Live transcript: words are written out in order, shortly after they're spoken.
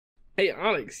Hey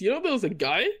Alex, you know there was a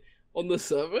guy on the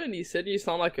server and he said you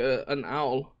sound like an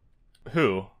owl.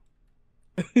 Who?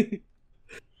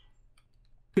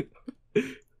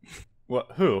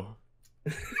 What? Who?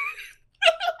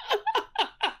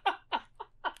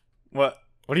 What?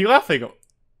 What are you laughing at?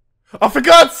 Oh, for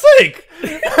God's sake!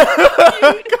 I'm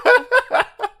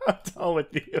done with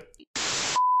you.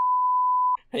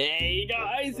 Hey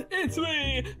guys, it's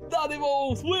me,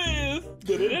 DoniBobes with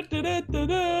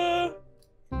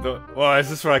Well, is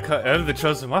this where I cut? I have the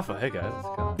chosen waffle. Hey guys.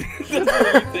 That's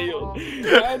what you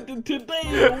say. And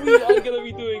today we are gonna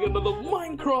be doing another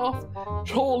Minecraft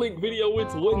trolling video.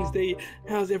 It's Wednesday.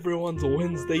 How's everyone's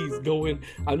Wednesdays going?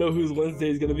 I know whose Wednesday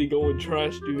is gonna be going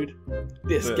trash, dude.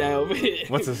 This guy over here.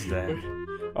 What's his name?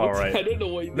 All right. I don't know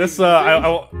what this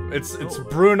it's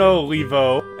Bruno,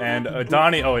 Levo, and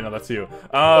Donnie. Oh wait, no, that's you.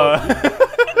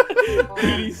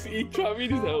 Dude, he tried me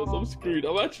in his house. I'm screwed.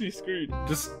 I'm actually screwed.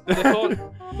 Just I can't.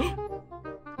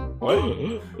 What?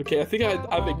 Okay, I think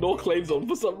I've ignored claims on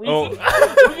for some reason.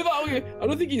 Oh. Okay, I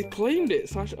don't think he's claimed it.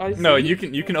 So no, you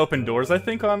can open doors. I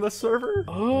think on this server.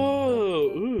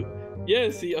 Oh, ooh. Yeah.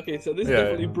 See, okay, so this is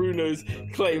definitely Bruno's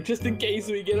claim, just in case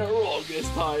we get it wrong this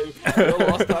time. The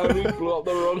last time we blew up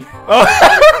the wrong.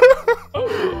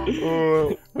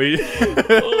 Oh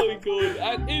my god!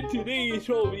 And in today's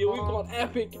show video, we've got an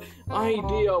epic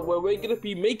idea where we're gonna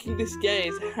be making this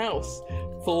guy's house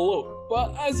float.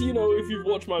 But as you know, if you've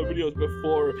watched my videos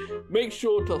before, make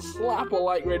sure to slap a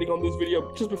like rating on this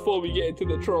video just before we get into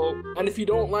the troll. And if you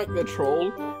don't like the troll,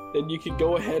 then you can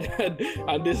go ahead and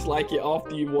dislike it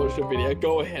after you've watched the video.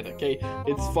 Go ahead, okay?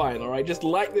 It's fine, alright? Just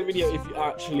like the video if you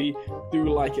actually do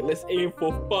like it. Let's aim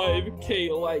for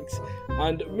 5k likes.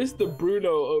 And Mr. Bruno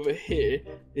over here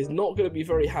is not going to be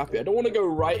very happy. I don't want to go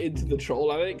right into the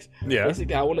troll, Alex. Yeah.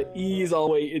 Basically, I want to ease our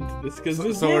way into this because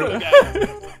this Bruno guy is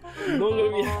not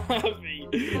going to be happy.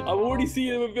 I've already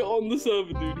seen him a bit on the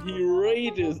server, dude. He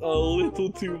rages a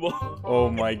little too much. Oh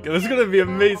my god, this is gonna be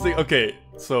amazing. Okay,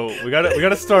 so we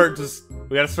gotta start slow.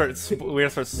 We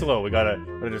gotta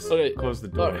just close the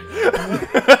door. Right.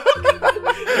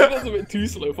 That's a bit too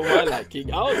slow for my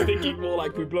liking. I was thinking more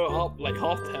like we blow it up like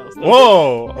half the house.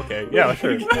 Whoa! Okay, yeah,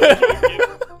 sure.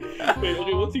 Wait,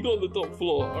 okay, what's he got on the top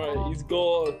floor? Alright, he's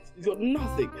got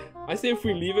nothing. I say if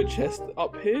we leave a chest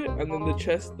up here and then the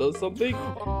chest does something.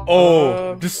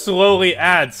 Oh, just slowly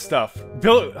add stuff.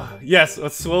 Yes,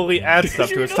 let's slowly add stuff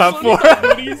to his top floor.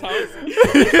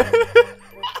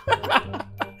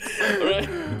 Alright,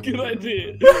 good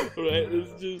idea. Alright,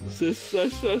 let's just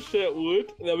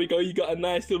wood. There we go, you got a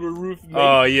nice little roof made.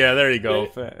 Oh yeah, there you go.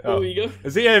 There you go.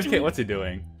 Is he AFK? What's he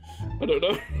doing? I don't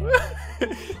know.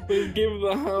 Let's give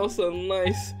the house a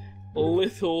nice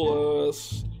little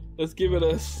let's give it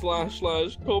a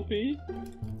 / copy.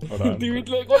 Hold on. Dude,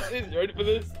 look, what's this? You ready for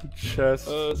this? Chest. /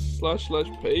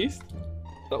 paste.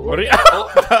 That what are you?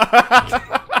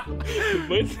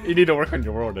 You need to work on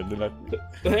your world, and then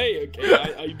hey,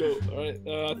 okay, I know. Alright,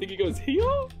 I think it goes here.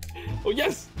 Oh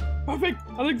yes! Perfect!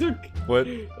 Alex, look! What?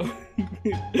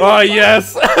 Oh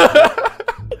yes!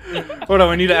 Hold on,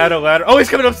 we need to add a ladder. Oh, he's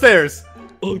coming upstairs!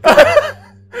 Oh god.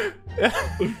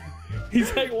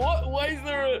 He's like, what? Why is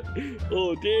there a...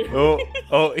 Oh dear.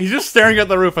 Oh, he's just staring at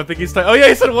the roof. I think he's oh yeah,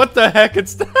 he said what the heck?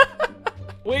 It's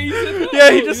wait, he said that? Yeah,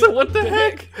 he just said what the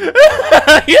heck?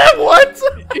 Yeah, what?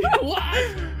 What?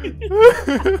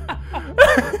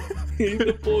 He's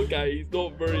the poor guy, he's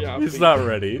not very happy. He's not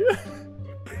ready.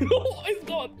 Oh my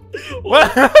god!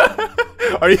 What?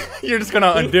 You're just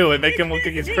gonna undo it, make him look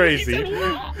like he's crazy.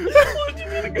 What do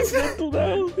you mean it goes mental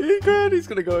now? He's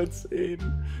gonna go insane.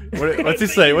 What's he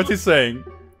saying? What's he saying?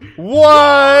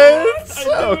 What?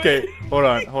 Okay, hold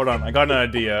on. I got an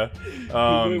idea. Wait.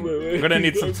 I'm gonna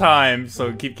need some time,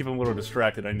 so keep him a little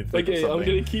distracted. I need to think of something. I'm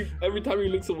gonna keep, every time he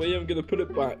looks away, I'm gonna put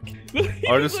it back.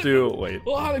 I'll just do, wait.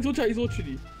 Oh, Alex, watch out, he's watching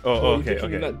you. Oh, He's okay.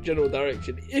 looking in that general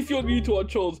direction. If you're new to our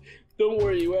trolls, don't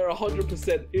worry, we're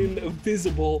 100%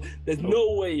 invisible. There's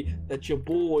no way that your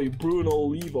boy Bruno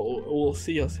Levo will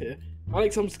see us here.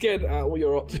 Alex, I'm scared at what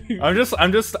you're up to. I'm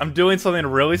doing something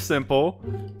really simple.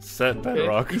 Set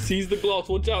bedrock. Okay. He sees the glass.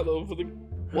 Watch out though for the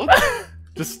what?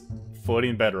 Just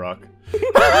floating bedrock.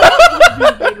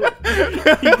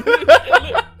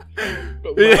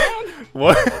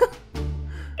 What?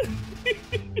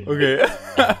 Okay.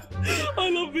 I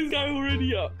love this guy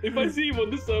already. If I see him on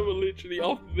the server, literally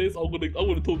after this, I'm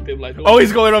gonna talk to him like. Oh,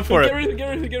 he's going up for it.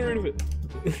 Get rid of it.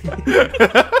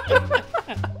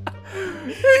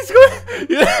 He's going.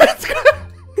 Yeah, it's going.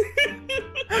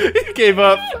 He gave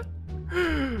up.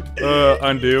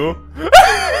 Undo.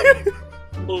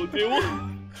 Oh, dude.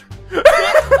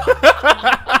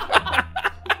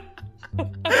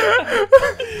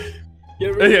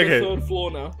 Get rid of Okay. the third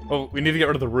floor now. Oh, we need to get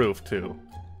rid of the roof too.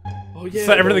 Oh yeah.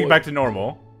 Set everything back to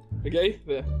normal. Okay,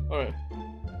 there. Alright.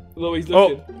 Although he's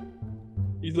looking.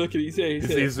 He's looking, he's here,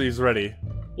 He's ready.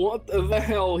 What the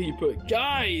hell he put?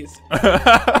 Guys! What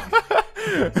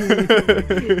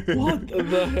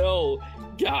the hell?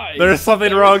 Guys! There's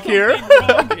something wrong here.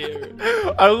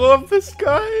 I love this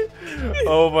guy.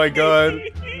 Oh my god.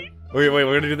 Wait,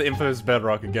 we're gonna do the infamous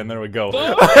bedrock again. There we go.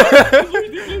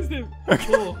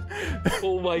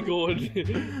 Oh my god.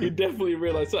 He definitely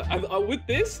realized that. And with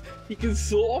this, he can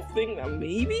sort of think that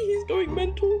maybe he's going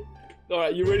mental.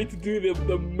 Alright, you ready to do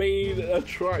the main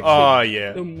attraction? Oh,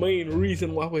 yeah. The main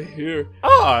reason why we're here.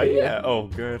 Oh, yeah. Oh,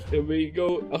 good. Here we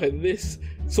go. Okay, this.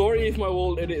 Sorry if my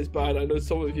wall edit is bad. I know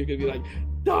some of you can be like,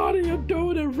 Donnie, you're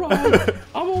doing it wrong.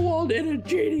 I'm a wall edit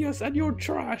genius and you're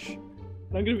trash.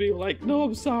 And I'm gonna be like, no,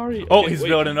 I'm sorry. Oh, okay, he's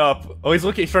building up. Oh, he's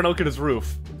trying to look at his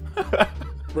roof.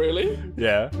 Really?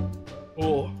 Yeah.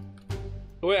 Oh.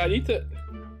 Wait, I need to.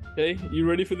 Okay, you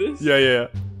ready for this? Yeah.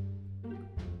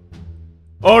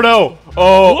 Oh no!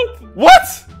 Oh!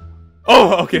 What?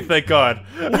 Oh, okay, thank God.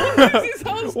 What is this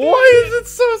house doing? Why is it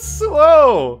so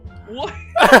slow? What?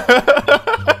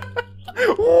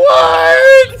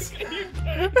 What?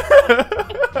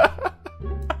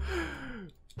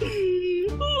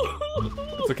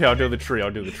 It's okay, I'll do the tree.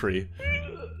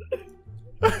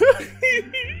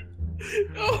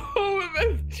 Oh,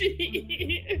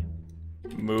 MFG!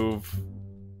 Move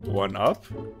one up.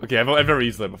 Okay, I've never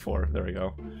used that before. There we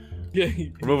go. Yeah.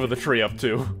 We're moving the tree up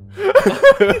too. Oh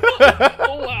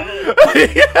wow!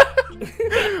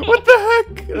 What the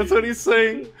heck? That's what he's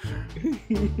saying.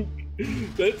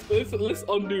 Let's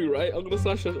undo, right? I'm gonna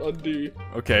slash undo.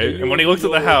 Okay, and when he looks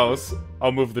at the house,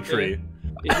 I'll move the tree.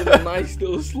 It's a nice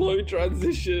little slow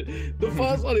transition. The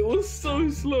first one, it was so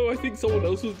slow. I think someone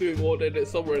else was doing one edit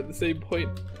somewhere at the same point.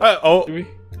 Oh. Oh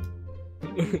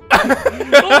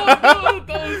no,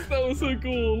 that was so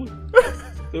cool.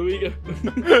 There we go.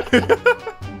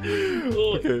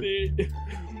 Oh, okay.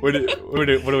 What do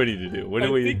we need to do? I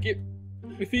think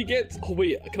if he gets... Oh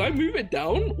wait, can I move it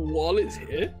down while it's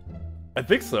here? I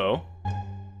think so.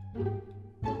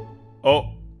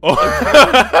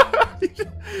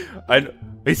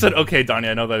 He said, okay, Donnie,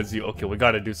 I know that is you. Okay, we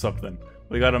gotta do something.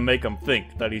 We gotta make him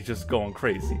think that he's just going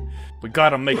crazy. We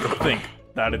gotta make him think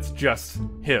that it's just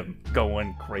him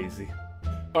going crazy.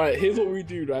 Alright, here's what we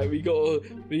do, right? We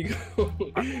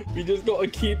just gotta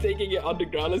keep taking it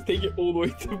underground. Let's take it all the way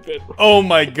to bedrock. Oh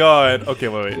my god. Okay,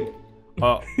 wait.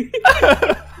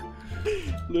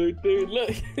 Look, dude,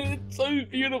 look. It's so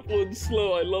beautiful and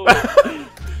slow. I love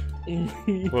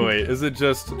it. Wait, is it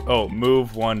just... Oh,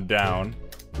 move one down.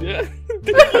 Yeah.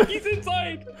 Dude, look, he's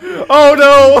inside. Oh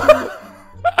no!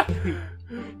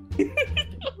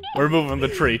 We're moving the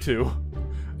tree too.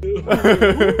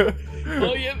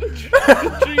 Oh yeah, the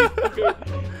tree.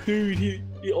 Dude,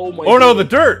 oh my god. Oh no, the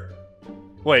dirt!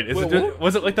 Wait,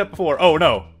 was it like that before? Oh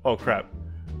no. Oh crap.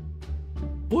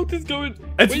 What is going...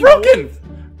 It's broken!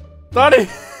 Donnie!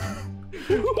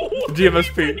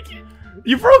 GMSP.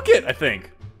 You broke it, I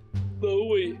think. No,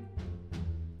 wait.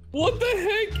 What the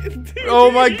heck? Dude,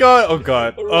 oh my god. Oh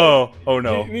god. Right. Oh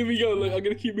no. Here we go. Look, I'm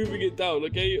gonna keep moving it down,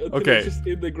 okay? Until it's just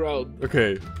in the ground.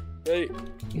 Okay. Hey.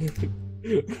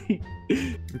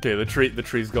 Okay, the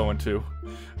tree's going too.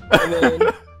 And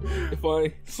then if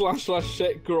I slash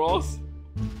check grass.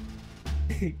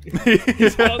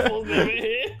 His house was never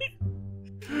here.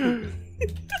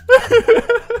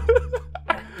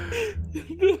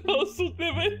 The house was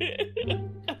never here.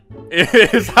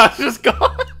 His house just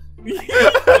gone. There's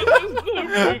no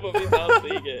proof of his house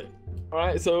being here.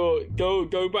 Alright, so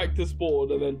go back to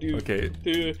spawn and then do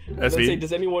let's say,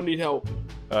 does anyone need help?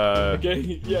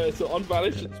 Okay, yeah, so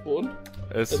unbalanced at spawn.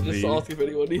 SV. And just ask if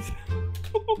anyone needs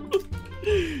help.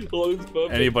 Oh, it's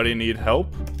perfect. Anybody need help?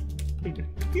 Oh my god.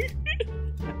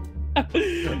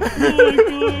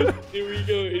 Here we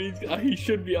go. He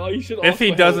should be. He should. If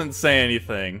he doesn't say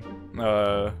anything,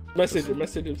 message him.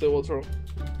 Say what's wrong.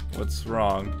 What's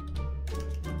wrong?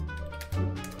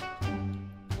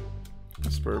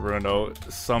 Whisper Bruno.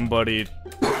 Somebody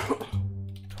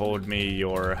told me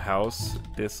your house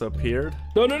disappeared.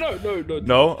 No.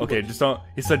 No. Okay, just don't.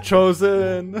 He said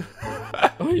chosen.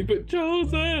 Oh, he put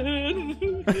chosen.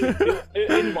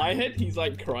 In my head, he's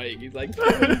like crying. He's like.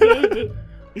 Chosen.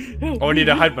 Oh, I need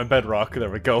to hide my bedrock. There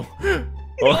we go. Hey,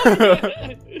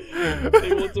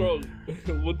 what's wrong?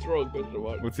 What's wrong, Mr.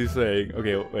 Mark? What's he saying?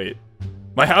 Okay, wait.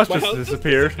 My house just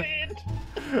disappeared.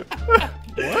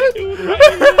 What?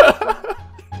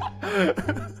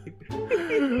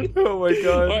 Oh my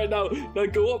god. Alright, now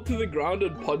go up to the ground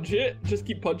and punch it. Just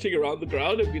keep punching around the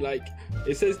ground and be like,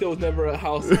 it says there was never a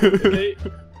house, okay?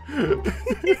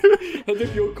 As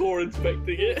if you're core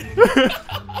inspecting it.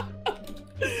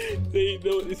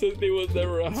 It says there was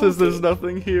never a house. It says there's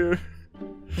nothing here.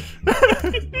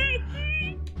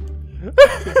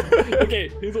 Okay,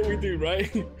 here's what we do,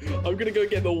 right? I'm gonna go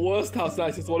get the worst house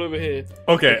nicest one over here.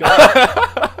 Okay.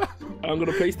 I'm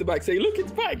gonna place the back, say, look,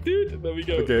 it's back, dude. There we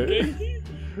go. Okay.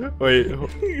 Wait,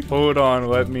 hold on.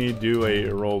 Let me do a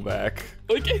rollback.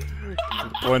 Okay.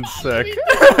 1 sec.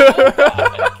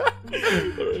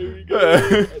 Alright, here we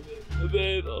go. And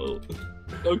then, oh.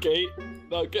 Okay.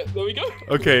 Now there we go.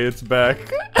 Okay, it's back.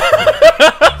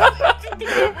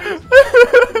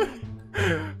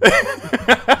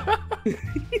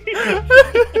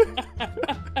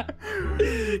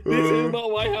 This is not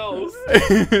my house.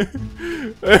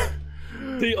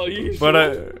 Are you sure? But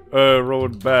I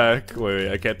rolled back.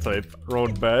 Wait, I can't type.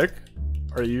 Rolled back.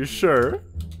 Are you sure?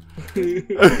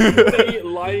 Say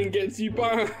lying gets you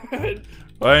banned.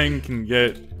 Lying can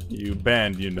get you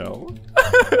banned, you know.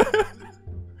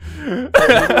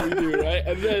 That's what we do, right?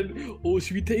 And then,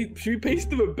 should we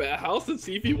paste him a better house and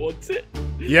see if he wants it?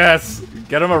 Yes,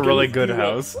 get him a really let's good do that.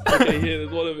 house. Okay, here, there's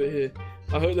one over here.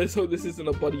 Let's hope this isn't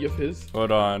a buddy of his.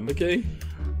 Hold on. Okay.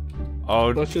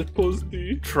 I'll Let's just pause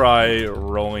the. try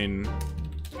rolling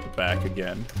back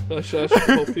again.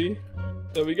 Copy.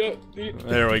 There we go.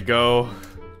 There we go.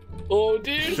 Oh,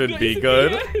 dude. Should be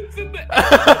good. It's in there.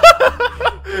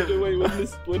 Wait,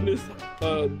 when this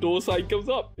door sign comes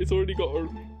up, it's already got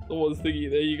someone's thingy.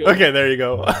 There you go. Okay, there you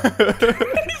go.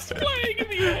 It's flying in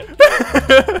the air.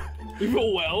 We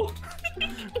feel well.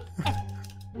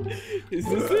 Is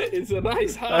this it? It's a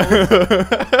nice house,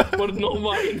 but not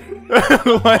mine.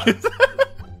 What?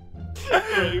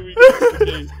 Alright, here we go.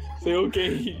 Okay. Say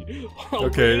okay. I'll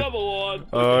Okay. Another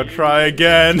one. Try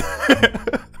again.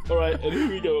 Alright, and here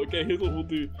we go. Okay, here's what we'll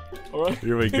do. Alright.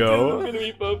 Here we go. This is gonna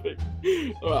be perfect.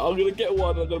 Alright, I'm gonna get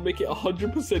one. I'm gonna make it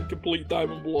 100% complete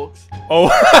diamond blocks. Oh.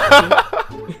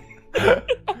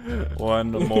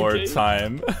 One more Okay.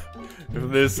 time.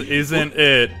 If this isn't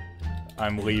it,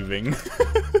 I'm leaving.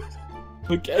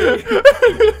 Okay.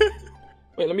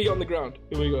 Wait, let me get on the ground.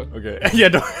 Here we go. Okay. Yeah,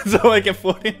 don't, so I can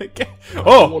floating again.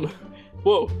 Oh!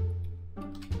 Whoa.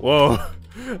 Whoa.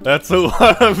 That's a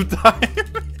lot of time.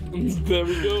 There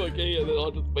we go. Okay, and then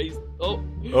I'll just paste. Oh.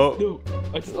 Oh. No.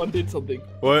 I just undid something.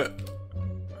 What?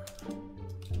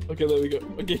 Okay, there we go.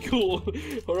 Okay, cool.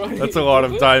 Alright. That's a lot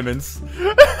of diamonds.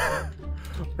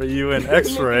 Are you an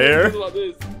X-rayer? Like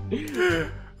this.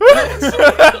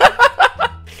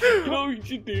 You know what we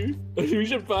should do? We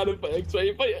should ban him for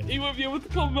X-ray. He won't be able to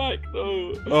come back.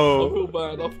 No. Oh. I feel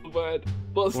bad.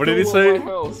 But What did he still say? not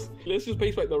my house. Let's just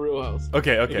paste back the real house.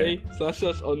 Okay. Okay. /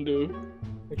 undo.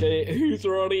 Okay. Who's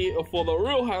ready for the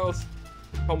real house?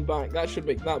 Come back. That should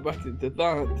make that back into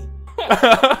that.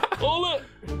 Oh look.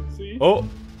 See? Oh.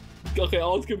 Okay.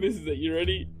 Ask him this is it. You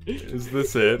ready? Is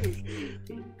this it?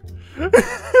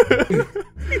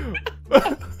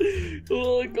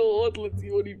 Oh god. Let's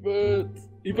see what he puts.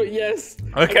 He put yes.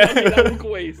 Okay. Okay, now walk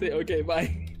away. Say okay, bye.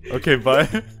 Okay, bye.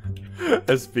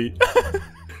 SP.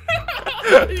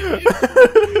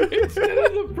 Instead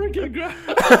of the freaking ground.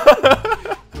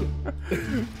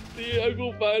 See, I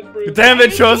feel bad for him. Damn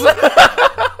it, Chosen!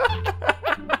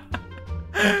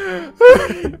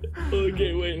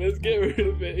 Okay, wait, let's get rid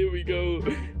of it. Here we go.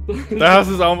 The house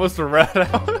is almost a rat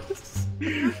house.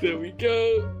 There we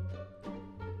go.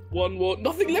 One more.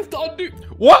 Nothing left to undo.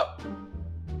 What?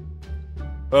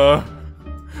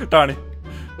 Donnie.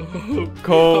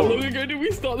 Cole. How long ago did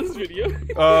we start this video?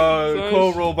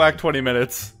 Cole, roll back 20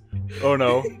 minutes. Oh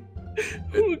no.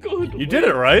 Oh god. You did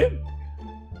it, right?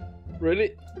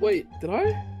 Really? Wait, did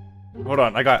I? Hold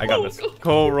on, I got Oh, this. God.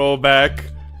 Cole, roll back.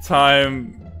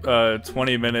 Time,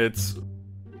 20 minutes.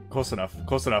 Close enough.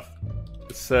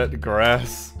 Set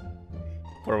grass.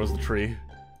 Where was the tree?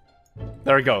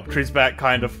 There we go. Tree's back,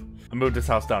 kind of. I moved this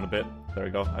house down a bit. There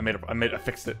we go. I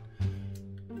fixed it.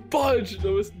 Fudge!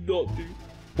 No, it's not, dude.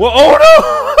 Well, oh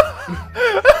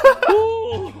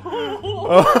Oh, no!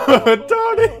 Oh,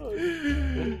 Donnie!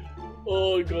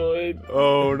 Oh god.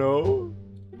 Oh no.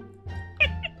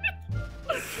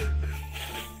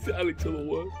 Alex are the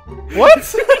worst.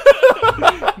 What?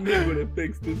 Nick would have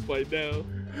fixed this by now.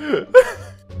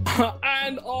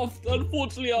 And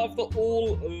unfortunately, after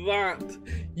all that,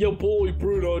 your boy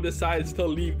Bruno decides to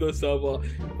leave the server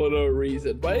for no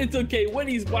reason. But it's okay. When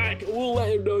he's back, we'll let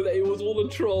him know that it was all a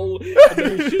troll and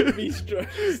that he shouldn't be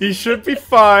stressed. He should be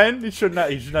fine. He shouldn't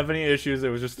have any issues. It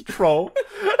was just a troll.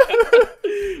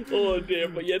 Oh dear,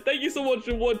 but yeah, thank you so much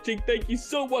for watching. Thank you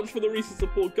so much for the recent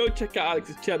support. Go check out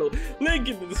Alex's channel, link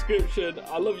in the description.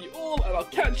 I love you all, and I'll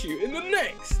catch you in the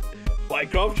next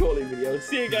Minecraft trolling video.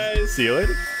 See you guys. See you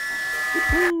later.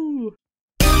 Woo-hoo.